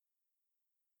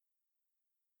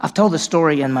I've told this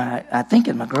story in my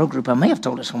grow group. I may have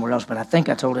told it somewhere else, but I think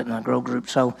I told it in my grow group.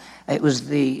 So it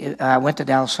was I went to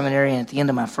Dallas Seminary, and at the end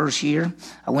of my first year,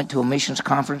 I went to a missions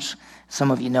conference. Some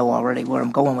of you know already where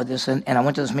I'm going with this. And I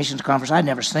went to this missions conference I'd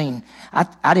never seen.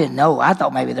 I didn't know. I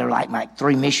thought maybe there were like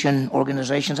 3 mission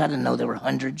organizations. I didn't know there were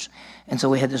hundreds. And so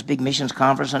we had this big missions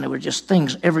conference, and there were just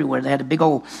things everywhere. They had a big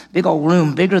old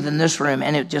room, bigger than this room,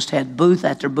 and it just had booth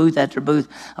after booth after booth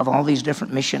of all these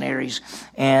different missionaries.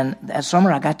 And that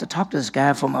summer, I got to talk to this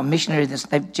guy from a missionary.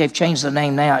 They've changed the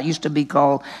name now. It used to be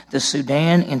called the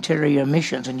Sudan Interior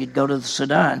Missions, and you'd go to the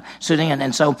Sudan.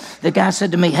 And so the guy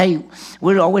said to me, "Hey,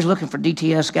 we're always looking for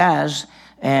DTS guys,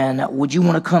 and would you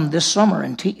want to come this summer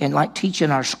and teach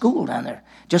in our school down there?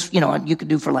 Just, you could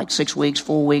do for like 6 weeks,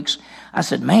 4 weeks." I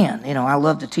said, "Man, I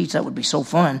love to teach. That would be so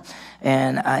fun."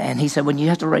 And he said, "Well, you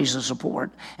have to raise the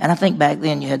support." And I think back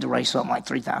then you had to raise something like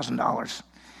 $3,000.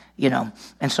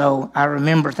 And so I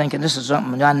remember thinking, this is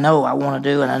something I know I want to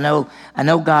do, and I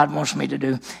know God wants me to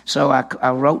do. So I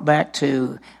wrote back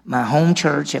to my home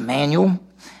church, Emmanuel,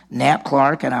 Knapp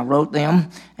Clark, and I wrote them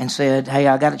and said, "Hey,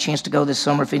 I got a chance to go this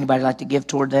summer if anybody would like to give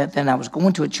toward that." Then I was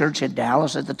going to a church in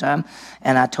Dallas at the time,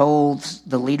 and I told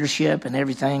the leadership and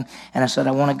everything, and I said,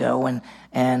 "I want to go."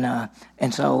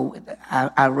 And so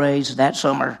I raised that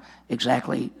summer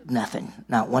exactly nothing.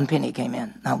 Not one penny came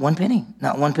in. Not one penny.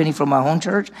 Not one penny from my home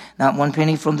church. Not one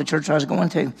penny from the church I was going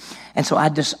to. And so I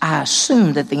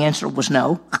assumed that the answer was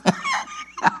no.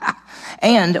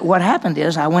 And what happened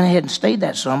is I went ahead and stayed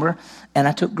that summer, and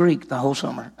I took Greek the whole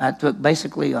summer. I took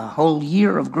basically a whole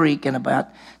year of Greek in about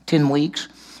 10 weeks.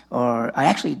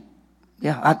 It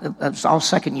was all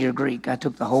second year Greek. I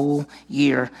took the whole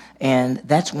year, and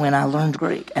that's when I learned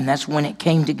Greek. And that's when it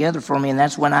came together for me, and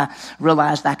that's when I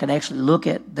realized I could actually look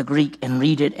at the Greek and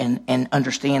read it and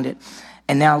understand it.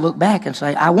 And now I look back and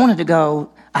say, I wanted to go,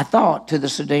 I thought, to the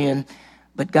Sudan,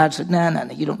 but God said, no,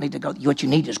 you don't need to go. What you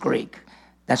need is Greek.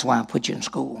 That's why I put you in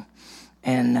school.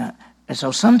 And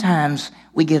so sometimes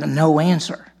we get a no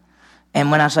answer. And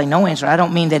when I say no answer, I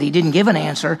don't mean that he didn't give an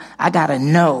answer. I got a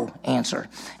no answer.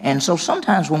 And so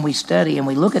sometimes when we study and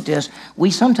we look at this,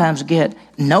 we sometimes get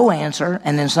no answer,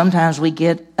 and then sometimes we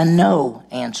get a no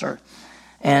answer.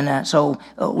 And so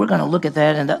we're going to look at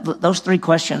that. And those 3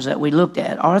 questions that we looked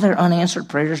at, are there unanswered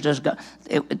prayers?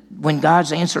 When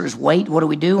God's answer is wait, what do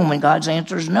we do? And when God's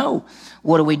answer is no,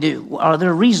 what do we do? Are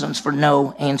there reasons for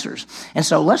no answers? And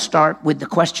so let's start with the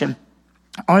question,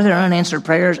 are there unanswered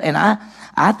prayers? And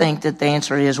I think that the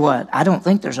answer is what? I don't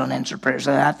think there's unanswered prayers.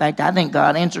 In fact, I think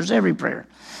God answers every prayer.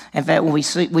 In fact, when we've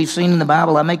seen in the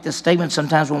Bible, I make this statement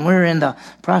sometimes when we're in the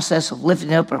process of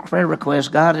lifting up a prayer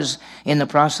request, God is in the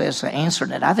process of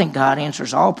answering it. I think God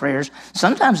answers all prayers.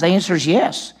 Sometimes the answer is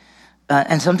yes,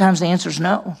 and sometimes the answer is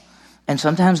no, and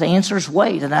sometimes the answer is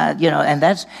wait.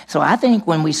 So I think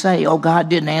when we say, "Oh, God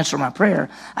didn't answer my prayer,"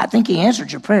 I think He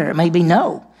answered your prayer. It may be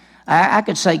no. I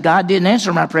could say, "God didn't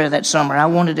answer my prayer that summer. I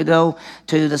wanted to go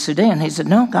to the Sudan." He said,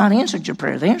 "No, God answered your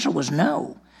prayer." The answer was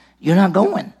no. You're not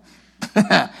going.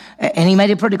 And He made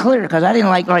it pretty clear, because I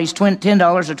didn't raise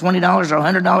 $10 or $20 or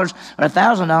 $100 or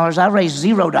 $1,000. I raised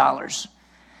 $0.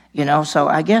 So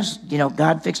I guess,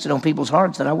 God fixed it on people's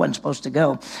hearts that I wasn't supposed to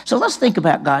go. So let's think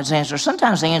about God's answer.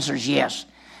 Sometimes the answer is yes.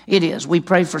 It is. We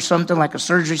pray for something like a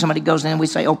surgery. Somebody goes in and we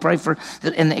say, "Oh, pray for,"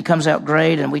 and it comes out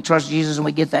great, and we trust Jesus and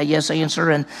we get that yes answer.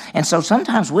 And so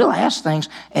sometimes we'll ask things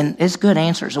and it's good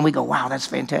answers, and we go, "Wow, that's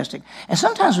fantastic." And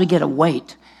sometimes we get a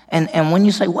wait. And when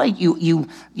you say wait, you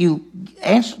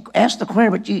ask the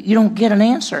prayer, but you don't get an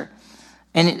answer.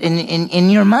 And in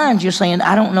your mind, you're saying,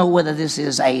 "I don't know whether this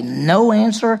is a no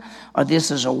answer or this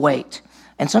is a wait."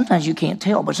 And sometimes you can't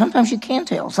tell, but sometimes you can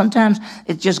tell. Sometimes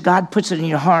it's just God puts it in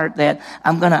your heart that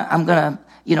I'm gonna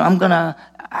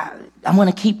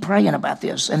keep praying about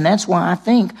this. And that's why I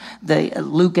think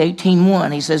Luke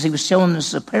 18:1, he says, he was showing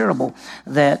us a parable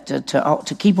that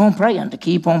to keep on praying,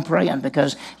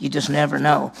 because you just never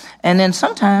know. And then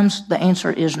sometimes the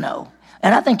answer is no.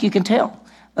 And I think you can tell.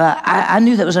 I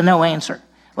knew that was a no answer.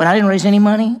 When I didn't raise any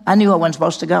money, I knew I wasn't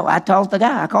supposed to go. I called the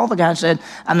guy and said,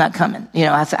 "I'm not coming.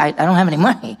 I don't have any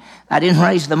money. I didn't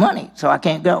raise the money, so I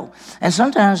can't go." And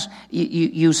sometimes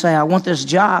you say, "I want this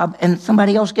job," and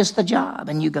somebody else gets the job.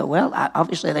 And you go, "Well,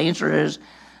 obviously the answer is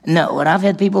no." And I've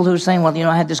had people who are saying, "Well,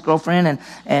 I had this girlfriend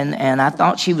and I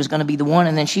thought she was going to be the one,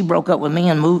 and then she broke up with me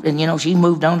and moved, and she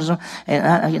moved on to some,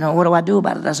 and what do I do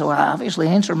about it?" I said, "Well, obviously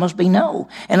the answer must be no."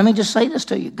 And let me just say this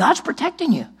to you. God's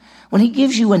protecting you. When He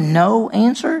gives you a no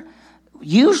answer,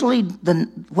 usually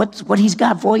what he's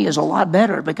got for you is a lot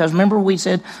better, because remember we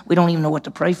said we don't even know what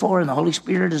to pray for, and the Holy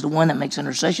Spirit is the one that makes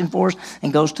intercession for us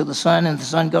and goes to the Son, and the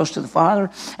Son goes to the Father.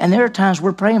 And there are times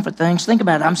we're praying for things. Think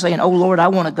about it. I'm saying, oh, Lord, I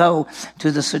want to go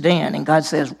to the Sudan. And God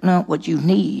says, no, what you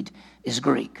need is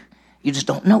Greek. You just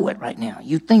don't know it right now.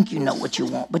 You think you know what you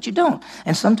want, but you don't.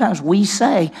 And sometimes we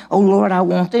say, oh, Lord, I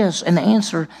want this. And the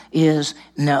answer is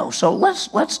no. So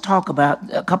let's talk about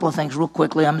a couple of things real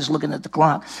quickly. I'm just looking at the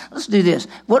clock. Let's do this.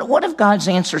 What if God's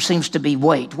answer seems to be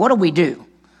wait? What do we do?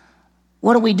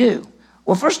 What do we do?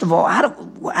 Well, first of all,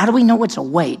 how do we know it's a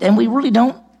wait? And we really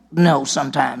don't know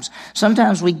sometimes.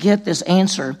 Sometimes we get this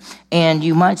answer, and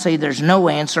you might say there's no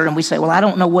answer, and we say, well, I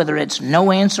don't know whether it's no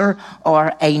answer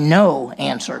or a no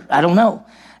answer. I don't know.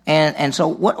 And so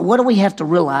what do we have to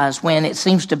realize when it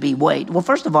seems to be wait? Well,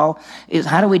 first of all, is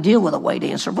how do we deal with a wait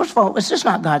answer? First of all, it's just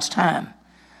not God's time.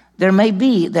 There may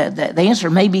be, the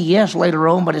answer may be yes later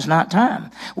on, but it's not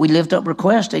time. We lift up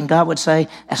request, and God would say,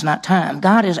 that's not time.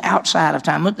 God is outside of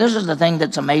time. This is the thing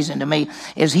that's amazing to me,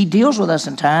 is he deals with us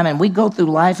in time, and we go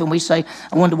through life, and we say,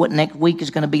 I wonder what next week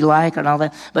is going to be like, and all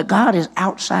that. But God is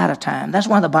outside of time. That's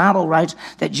why the Bible writes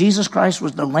that Jesus Christ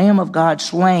was the Lamb of God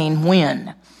slain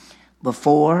when?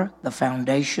 Before the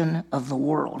foundation of the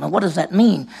world. Now, what does that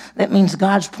mean? That means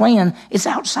God's plan is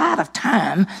outside of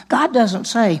time. God doesn't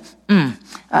say, I'm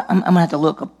going to have to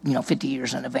look 50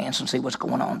 years in advance and see what's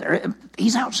going on there.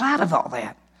 He's outside of all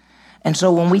that. And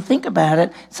so when we think about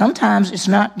it, sometimes it's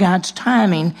not God's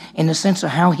timing in the sense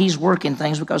of how he's working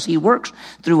things, because he works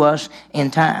through us in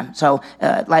time. So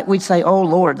like we'd say, oh,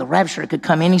 Lord, the rapture could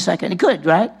come any second. It could,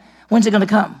 right? When's it going to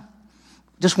come?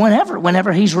 Just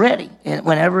whenever he's ready,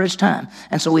 whenever it's time.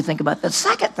 And so we think about the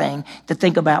second thing to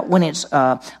think about when it's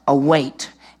a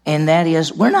wait, and that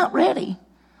is we're not ready,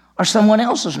 or someone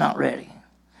else is not ready.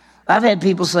 I've had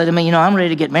people say to me, I'm ready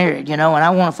to get married, and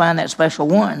I want to find that special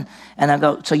one. And I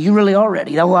go, so you really are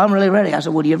ready? Well, I'm really ready. I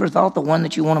said, well, do you ever thought the one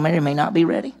that you want to marry may not be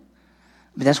ready?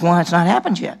 But that's why it's not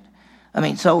happened yet.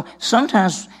 So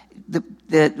sometimes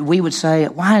we would say,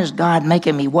 why is God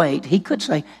making me wait? He could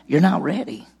say, you're not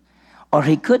ready. Or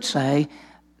he could say,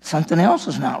 something else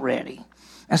is not ready.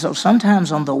 And so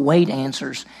sometimes on the wait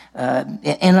answers, and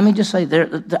let me just say,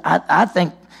 I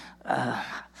think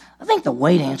the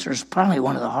wait answer is probably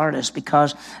one of the hardest,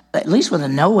 because at least with a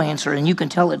no answer, and you can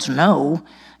tell it's no,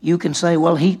 you can say,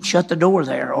 well, he shut the door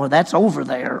there, or that's over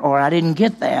there, or I didn't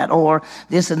get that, or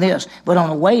this and this. But on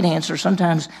a wait answer,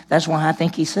 sometimes that's why I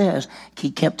think he says, he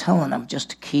kept telling them just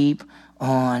to keep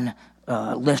on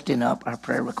lifting up our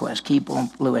prayer requests. Keep on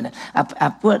doing it. I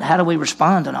put, how do we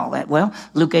respond and all that? Well,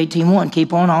 Luke 18:1,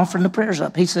 keep on offering the prayers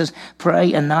up. He says,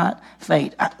 pray and not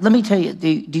faint. Let me tell you,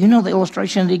 do you know the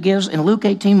illustration that he gives in Luke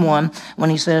 18:1 when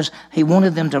he says he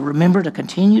wanted them to remember to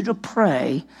continue to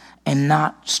pray and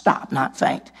not stop, not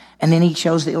faint. And then he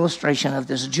shows the illustration of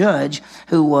this judge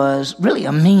who was really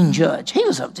a mean judge.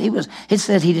 He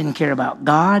said he didn't care about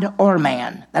God or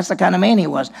man. That's the kind of man he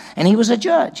was. And he was a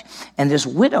judge. And this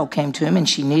widow came to him, and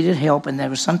she needed help, and there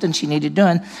was something she needed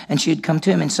done. And she'd come to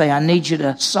him and say, I need you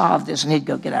to solve this. And he'd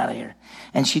go, get out of here.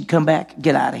 And she'd come back,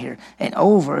 get out of here. And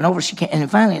over she came. And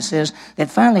finally it says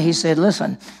that finally he said,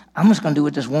 listen, I'm just going to do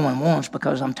what this woman wants,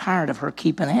 because I'm tired of her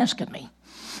keeping asking me.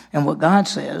 And what God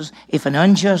says, if an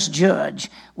unjust judge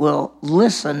will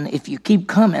listen, if you keep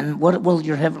coming, what will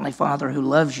your heavenly Father who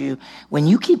loves you when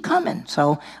you keep coming?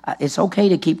 So it's okay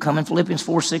to keep coming. Philippians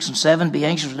 4, 6, and 7, be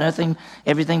anxious for nothing,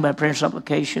 everything by prayer and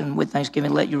supplication with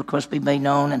thanksgiving, let your requests be made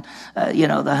known. And,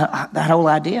 that whole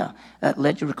idea,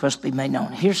 let your requests be made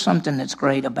known. Here's something that's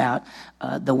great about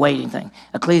the waiting thing.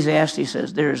 Ecclesiastes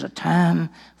says there is a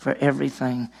time for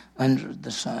everything under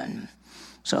the sun.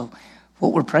 So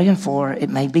what we're praying for,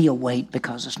 it may be a wait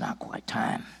because it's not quite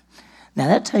time. Now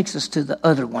that takes us to the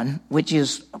other one, which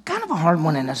is kind of a hard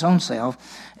one in its own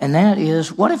self, and that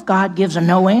is, what if God gives a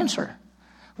no answer?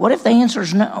 What if the answer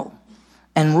is no?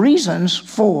 And reasons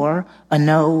for a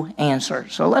no answer.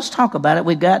 So let's talk about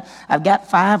it. I've got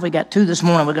 5. We got 2 this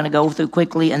morning. We're going to go through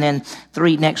quickly, and then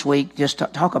 3 next week, just to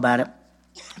talk about it.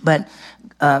 But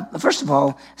first of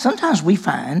all, sometimes we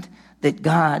find that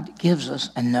God gives us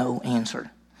a no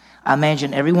answer. I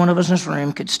imagine every one of us in this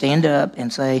room could stand up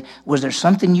and say, was there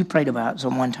something you prayed about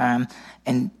some one time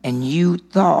and you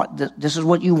thought that this is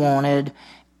what you wanted,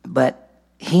 but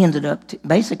he ended up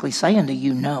basically saying to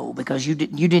you no, because you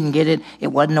didn't get it. It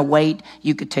wasn't a wait.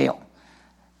 You could tell.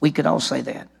 We could all say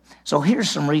that. So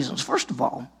here's some reasons. First of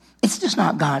all, it's just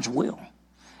not God's will.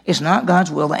 It's not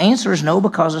God's will. The answer is no,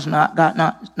 because it's not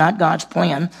God's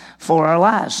plan for our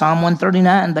lives. Psalm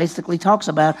 139 basically talks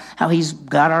about how he's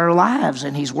got our lives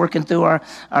and he's working through our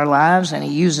lives, and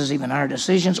he uses even our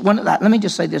decisions. Let me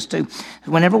just say this too.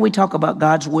 Whenever we talk about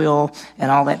God's will and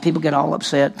all that, people get all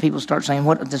upset. People start saying,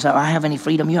 "What does I have any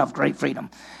freedom?" You have great freedom.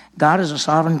 God is a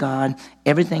sovereign God.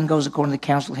 Everything goes according to the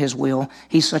counsel of his will.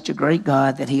 He's such a great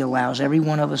God that he allows every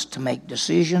one of us to make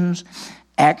decisions,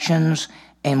 actions,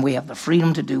 and we have the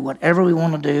freedom to do whatever we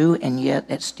want to do, and yet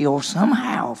it still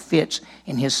somehow fits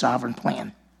in his sovereign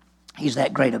plan. He's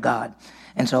that great a God.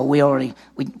 And so we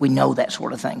know that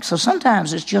sort of thing. So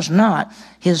sometimes it's just not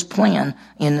his plan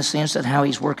in the sense that how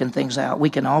he's working things out. We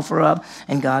can offer up,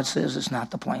 and God says it's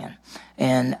not the plan.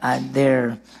 And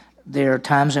there are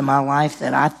times in my life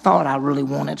that I thought I really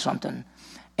wanted something,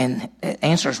 and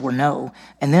answers were no.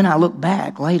 And then I look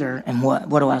back later, and what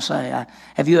do I say?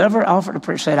 Have you ever offered a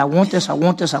prayer, said, I want this, I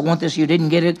want this, I want this, you didn't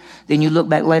get it? Then you look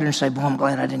back later and say, boy, I'm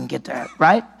glad I didn't get that,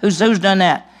 right? Who's done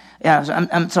that? Yeah,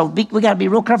 we got to be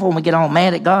real careful when we get all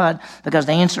mad at God because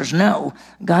the answer is no.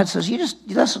 God says, you just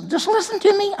listen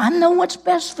to me. I know what's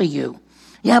best for you.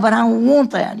 Yeah, but I don't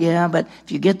want that. Yeah, but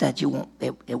if you get that, you won't.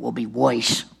 It will be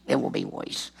worse. It will be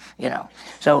worse.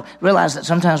 So realize that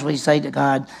sometimes we say to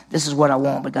God, this is what I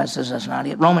want, but God says that's not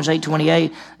it. Romans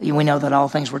 8:28, we know that all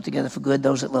things work together for good,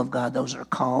 those that love God, those that are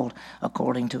called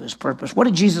according to his purpose. What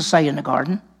did Jesus say in the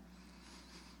garden?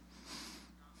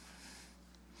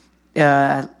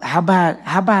 How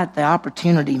about the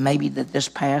opportunity maybe that this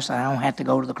past, I don't have to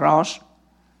go to the cross?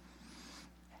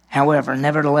 However,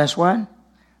 nevertheless what?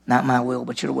 Not my will,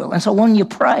 but your will. And so when you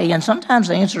pray, and sometimes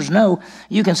the answer is no,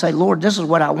 you can say, Lord, this is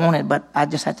what I wanted, but I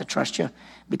just have to trust you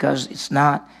because it's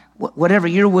not, whatever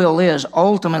your will is,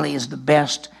 ultimately is the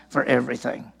best for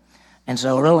everything. And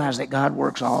so realize that God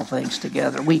works all things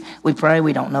together. We pray,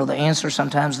 we don't know the answer.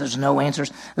 Sometimes there's no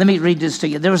answers. Let me read this to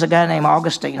you. There was a guy named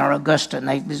Augustine, or Augustine.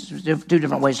 There's two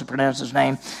different ways to pronounce his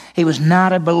name. He was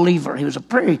not a believer. He was a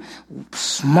pretty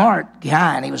smart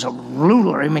guy, and he was a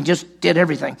ruler. I mean, just did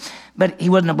everything. But he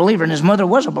wasn't a believer, and his mother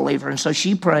was a believer. And so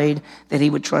she prayed that he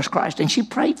would trust Christ. And she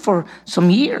prayed for some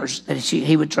years that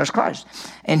he would trust Christ.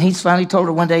 And he finally told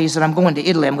her one day, he said, I'm going to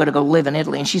Italy. I'm going to go live in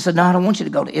Italy. And she said, no, I don't want you to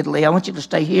go to Italy. I want you to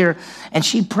stay here. And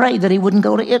she prayed that he wouldn't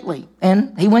go to Italy.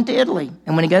 And he went to Italy.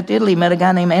 And when he got to Italy, he met a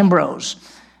guy named Ambrose.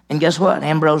 And guess what?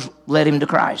 Ambrose led him to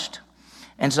Christ.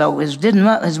 And so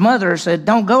his mother said,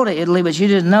 don't go to Italy. But she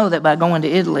didn't know that by going to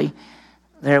Italy,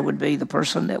 there would be the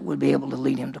person that would be able to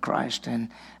lead him to Christ. And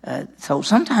so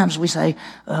sometimes we say,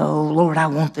 oh, Lord, I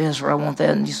want this or I want that.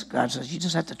 And God says, you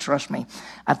just have to trust me.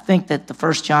 I think that the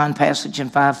 1 John passage in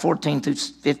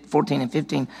 5:14 and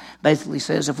 15 basically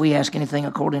says, if we ask anything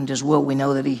according to his will, we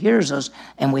know that he hears us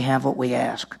and we have what we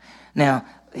ask. Now,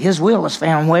 his will is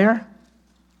found where?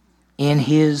 In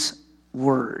his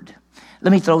word.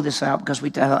 Let me throw this out because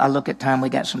I look at time. We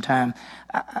got some time.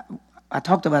 I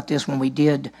talked about this when we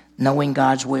did Knowing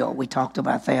God's Will. We talked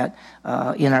about that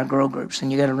in our girl groups.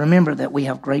 And you got to remember that we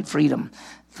have great freedom.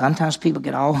 Sometimes people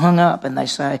get all hung up and they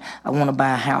say, I want to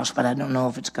buy a house, but I don't know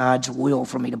if it's God's will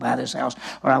for me to buy this house.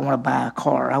 Or I want to buy a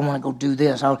car. Or I want to go do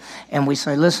this. And we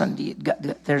say, listen,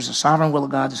 there's a sovereign will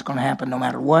of God that's going to happen no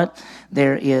matter what.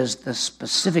 There is the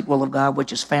specific will of God,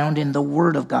 which is found in the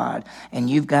Word of God. And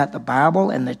you've got the Bible,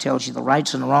 and it tells you the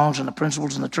rights and the wrongs and the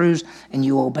principles and the truths, and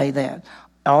you obey that.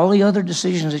 All the other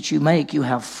decisions that you make, you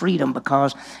have freedom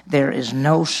because there is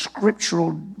no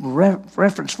scriptural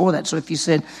reference for that. So if you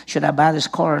said, should I buy this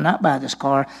car or not buy this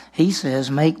car? He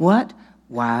says, make what?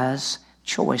 Wise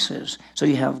choices. So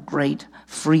you have great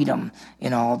freedom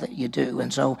in all that you do.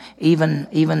 And so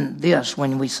even this,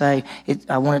 when we say,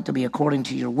 I want it to be according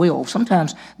to your will,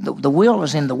 sometimes the will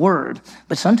is in the Word,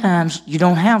 but sometimes you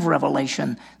don't have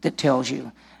revelation that tells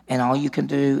you. And all you can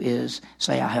do is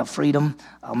say, I have freedom.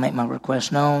 I'll make my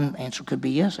request known. Answer could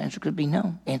be yes. Answer could be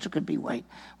no. Answer could be wait,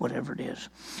 whatever it is.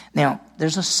 Now,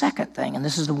 there's a second thing, and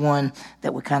this is the one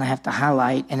that we kind of have to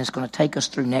highlight, and it's going to take us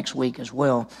through next week as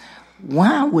well.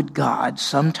 Why would God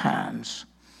sometimes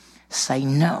say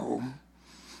no?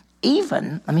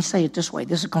 Even, let me say it this way.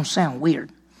 This is going to sound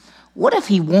weird. What if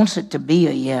he wants it to be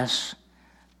a yes,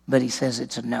 but he says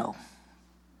it's a no?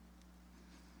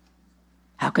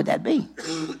 How could that be?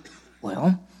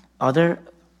 Well,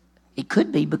 it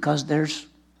could be because there's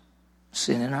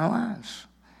sin in our lives.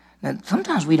 Now,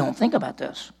 sometimes we don't think about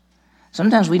this.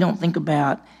 Sometimes we don't think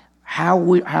about how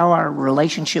our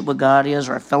relationship with God is,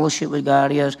 or our fellowship with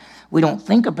God is. We don't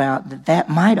think about that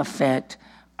might affect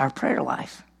our prayer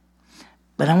life.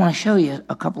 But I want to show you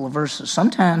a couple of verses.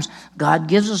 Sometimes God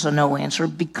gives us a no answer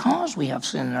because we have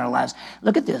sin in our lives.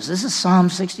 Look at this. This is Psalm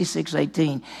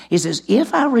 66:18. He says,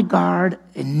 if I regard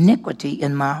iniquity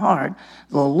in my heart,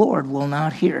 the Lord will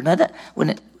not hear. Now,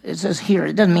 when it says hear,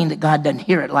 it doesn't mean that God doesn't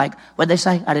hear it. Like, what'd they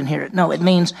say? I didn't hear it. No, it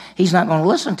means he's not going to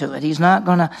listen to it. He's not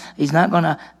going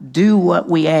to do what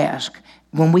we ask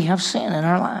when we have sin in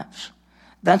our lives.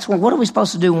 What are we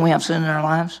supposed to do when we have sin in our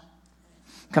lives?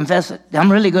 Confess it.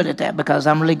 I'm really good at that because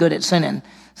I'm really good at sinning.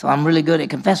 So I'm really good at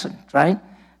confessing, right?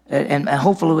 And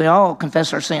hopefully we all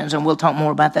confess our sins, and we'll talk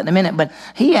more about that in a minute. But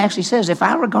he actually says, if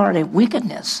I regard a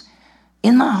wickedness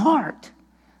in my heart,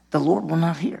 the Lord will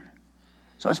not hear.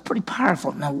 So it's pretty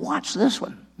powerful. Now watch this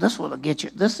one. This one will get you.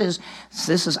 This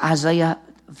is Isaiah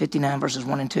 59 verses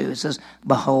 1 and 2. It says,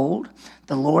 behold,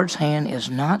 the Lord's hand is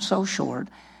not so short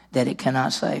that it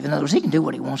cannot save. In other words, he can do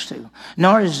what he wants to.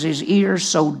 Nor is his ear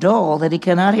so dull that he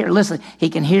cannot hear. Listen, he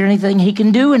can hear anything, he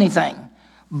can do anything.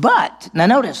 But, now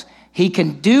notice, he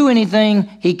can do anything,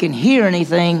 he can hear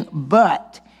anything,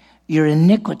 but your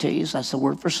iniquities, that's the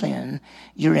word for sin,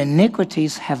 your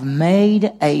iniquities have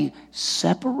made a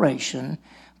separation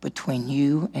between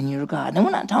you and your God. Now, we're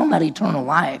not talking about eternal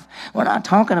life. We're not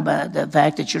talking about the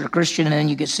fact that you're a Christian and then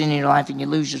you get sin in your life and you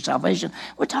lose your salvation.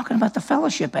 We're talking about the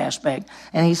fellowship aspect.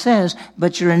 And he says,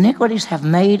 but your iniquities have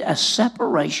made a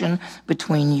separation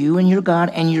between you and your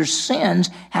God, and your sins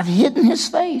have hidden his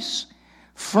face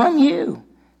from you,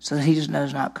 so that he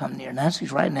does not come near. Now,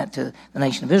 he's writing that to the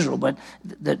nation of Israel, but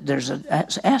there's an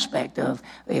aspect of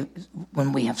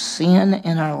when we have sin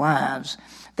in our lives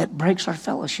that breaks our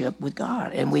fellowship with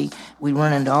God, and we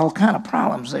run into all kind of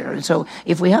problems there. And so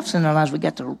if we have sin in our lives, we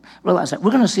got to realize that.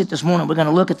 We're going to see it this morning. We're going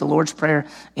to look at the Lord's Prayer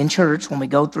in church when we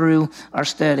go through our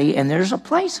study, and there's a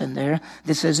place in there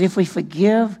that says if we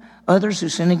forgive others who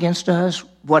sin against us,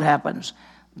 what happens?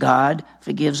 God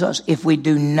forgives us. If we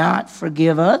do not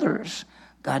forgive others,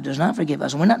 God does not forgive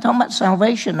us. And we're not talking about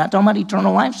salvation, not talking about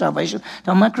eternal life salvation,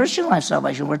 talking about Christian life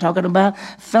salvation. We're talking about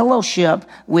fellowship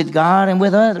with God and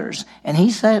with others. And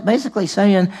he's basically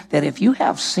saying that if you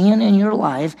have sin in your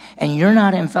life and you're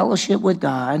not in fellowship with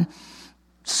God,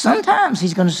 sometimes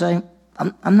he's going to say,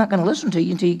 I'm not going to listen to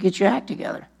you until you get your act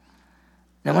together.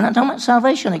 Now, we're not talking about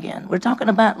salvation again. We're talking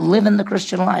about living the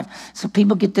Christian life. So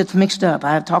people get this mixed up.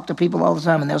 I talk to people all the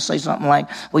time, and they'll say something like,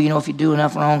 well, if you do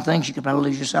enough wrong things, you could probably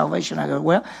lose your salvation. I go,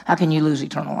 well, how can you lose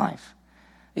eternal life?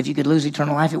 If you could lose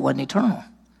eternal life, it wasn't eternal.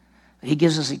 He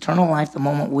gives us eternal life the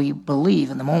moment we believe.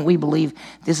 And the moment we believe,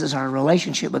 this is our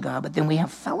relationship with God. But then we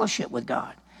have fellowship with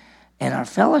God. And our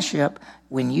fellowship,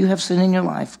 when you have sin in your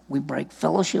life, we break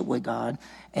fellowship with God.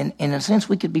 And in a sense,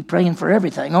 we could be praying for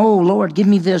everything. Oh, Lord, give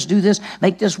me this, do this,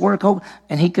 make this work. Oh,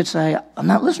 and he could say, I'm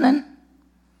not listening.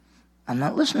 I'm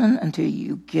not listening until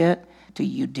you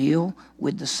deal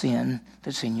with the sin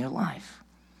that's in your life.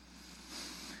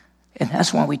 And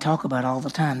that's why we talk about all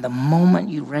the time. The moment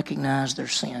you recognize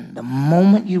there's sin, the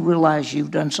moment you realize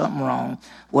you've done something wrong,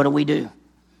 what do?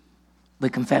 We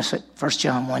confess it. 1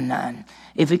 John 1:9.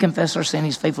 If we confess our sin,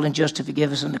 he's faithful and just to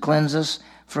forgive us and to cleanse us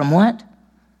from what?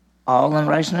 All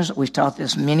unrighteousness. We've taught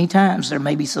this many times. There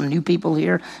may be some new people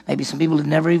here, maybe some people who've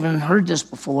never even heard this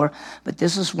before, but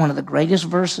this is one of the greatest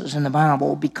verses in the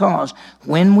Bible, because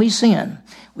when we sin,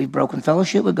 we've broken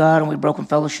fellowship with God and we've broken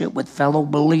fellowship with fellow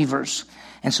believers.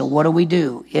 And so what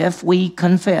do? If we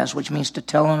confess, which means to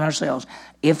tell on ourselves,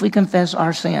 if we confess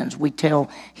our sins, we tell,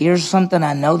 here's something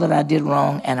I know that I did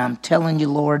wrong, and I'm telling you,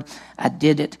 Lord, I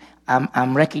did it.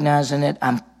 I'm recognizing it.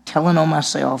 I'm telling on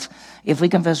myself. If we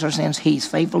confess our sins, he's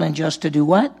faithful and just to do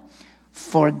what?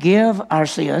 Forgive our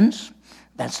sins.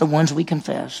 That's the ones we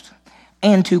confessed.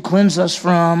 And to cleanse us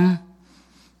from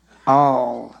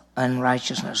all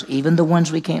unrighteousness, even the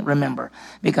ones we can't remember.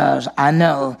 Because I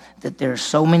know that there's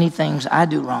so many things I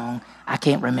do wrong, I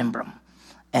can't remember them.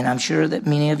 And I'm sure that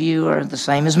many of you are the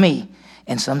same as me.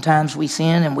 And sometimes we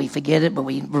sin and we forget it, but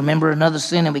we remember another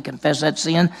sin and we confess that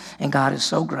sin. And God is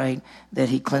so great that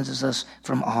he cleanses us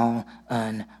from all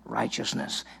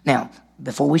unrighteousness. Now,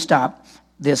 before we stop,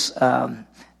 I've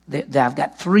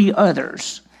got three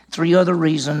other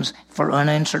reasons for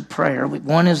unanswered prayer.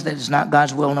 One is that it's not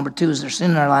God's will. Number two is there's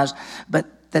sin in our lives.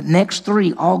 But the next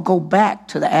three all go back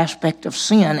to the aspect of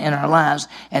sin in our lives.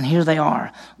 And here they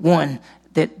are. One,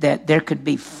 that there could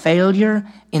be failure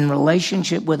in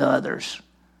relationship with others.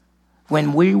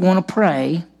 When we want to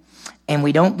pray and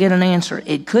we don't get an answer,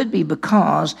 it could be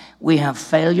because we have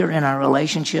failure in our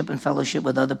relationship and fellowship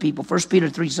with other people. 1 Peter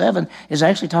 3:7 is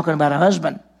actually talking about a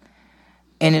husband.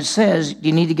 And it says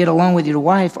you need to get along with your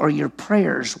wife or your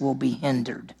prayers will be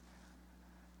hindered.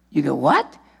 You go,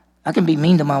 what? I can be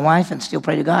mean to my wife and still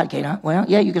pray to God, can't I? Well,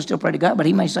 yeah, you can still pray to God, but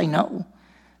he may say no.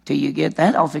 till you get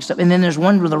that all fixed up. And then there's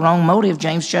one with the wrong motive,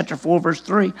 James chapter 4, verse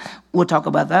 3. We'll talk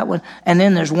about that one. And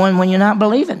then there's one when you're not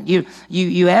believing.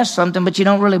 You ask something, but you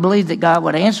don't really believe that God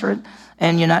would answer it,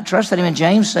 and you're not trusting him. And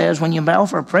James says, when you bow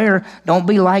for a prayer, don't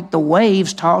be like the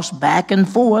waves tossed back and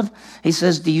forth. He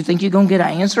says, do you think you're going to get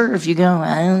an answer? If you go,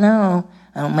 I don't know.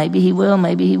 Maybe he will,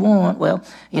 maybe he won't. Well,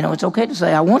 it's okay to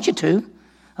say, I want you to.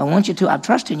 I want you to. I'm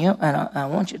trusting you, and I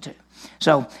want you to.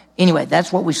 So anyway,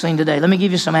 that's what we've seen today. Let me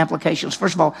give you some applications.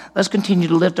 First of all, let's continue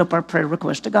to lift up our prayer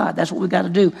requests to God. That's what we've got to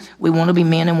do. We want to be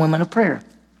men and women of prayer.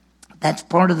 That's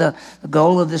part of the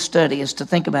goal of this study, is to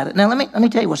think about it. Now, let me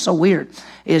tell you what's so weird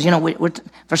is,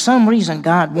 for some reason,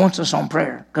 God wants us on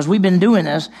prayer, because we've been doing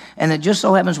this, and it just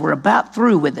so happens we're about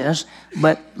through with this.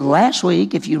 But last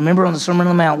week, if you remember on the Sermon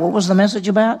on the Mount, what was the message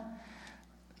about?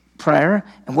 Prayer.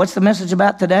 And what's the message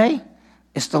about today?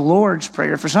 It's the Lord's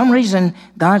Prayer. For some reason,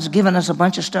 God's given us a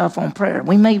bunch of stuff on prayer.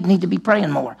 We may need to be praying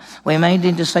more. We may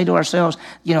need to say to ourselves,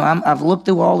 I've looked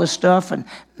through all this stuff, and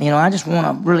I just want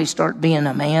to really start being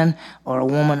a man or a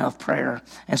woman of prayer.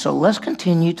 And so let's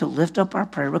continue to lift up our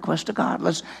prayer requests to God.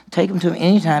 Let's take them to him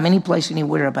anytime, any place,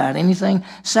 anywhere, about anything.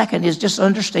 Second is just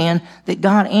understand that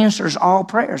God answers all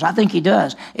prayers. I think he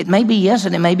does. It may be yes,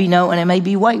 and it may be no, and it may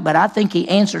be wait, but I think he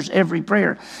answers every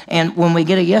prayer. And when we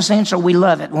get a yes answer, we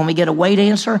love it. When we get a wait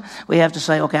answer, we have to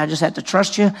say, okay, I just have to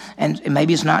trust you, and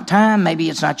maybe it's not time, maybe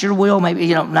it's not your will, maybe,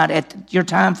 not at your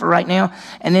time for right now.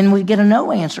 And then we get a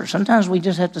no answer. Sometimes we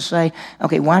just have to say,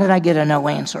 okay, why did I get a no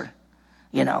answer?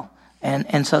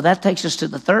 And so that takes us to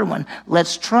the third one.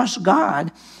 Let's trust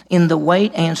God in the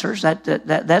wait answers.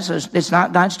 It's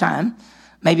not God's time.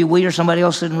 Maybe we or somebody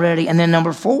else isn't ready. And then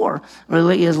number 4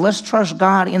 really is, let's trust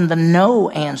God in the no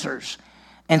answers.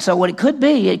 And so what it could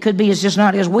be it's just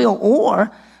not his will,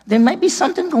 or there may be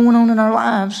something going on in our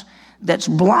lives that's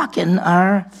blocking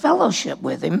our fellowship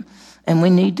with him, and we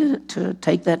need to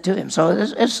take that to him. So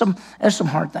there's some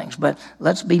hard things, but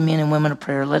let's be men and women of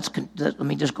prayer. Let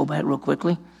me just go back real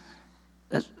quickly.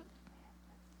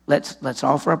 Let's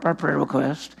offer up our prayer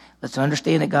request. Let's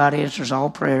understand that God answers all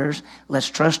prayers. Let's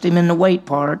trust him in the wait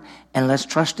part, and let's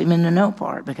trust him in the no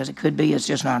part, because it could be it's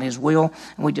just not his will.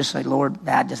 And we just say, Lord,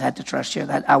 I just had to trust you.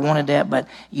 I wanted that, but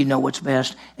you know what's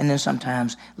best. And then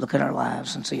sometimes look at our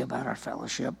lives and see about our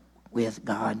fellowship with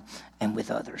God and with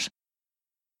others.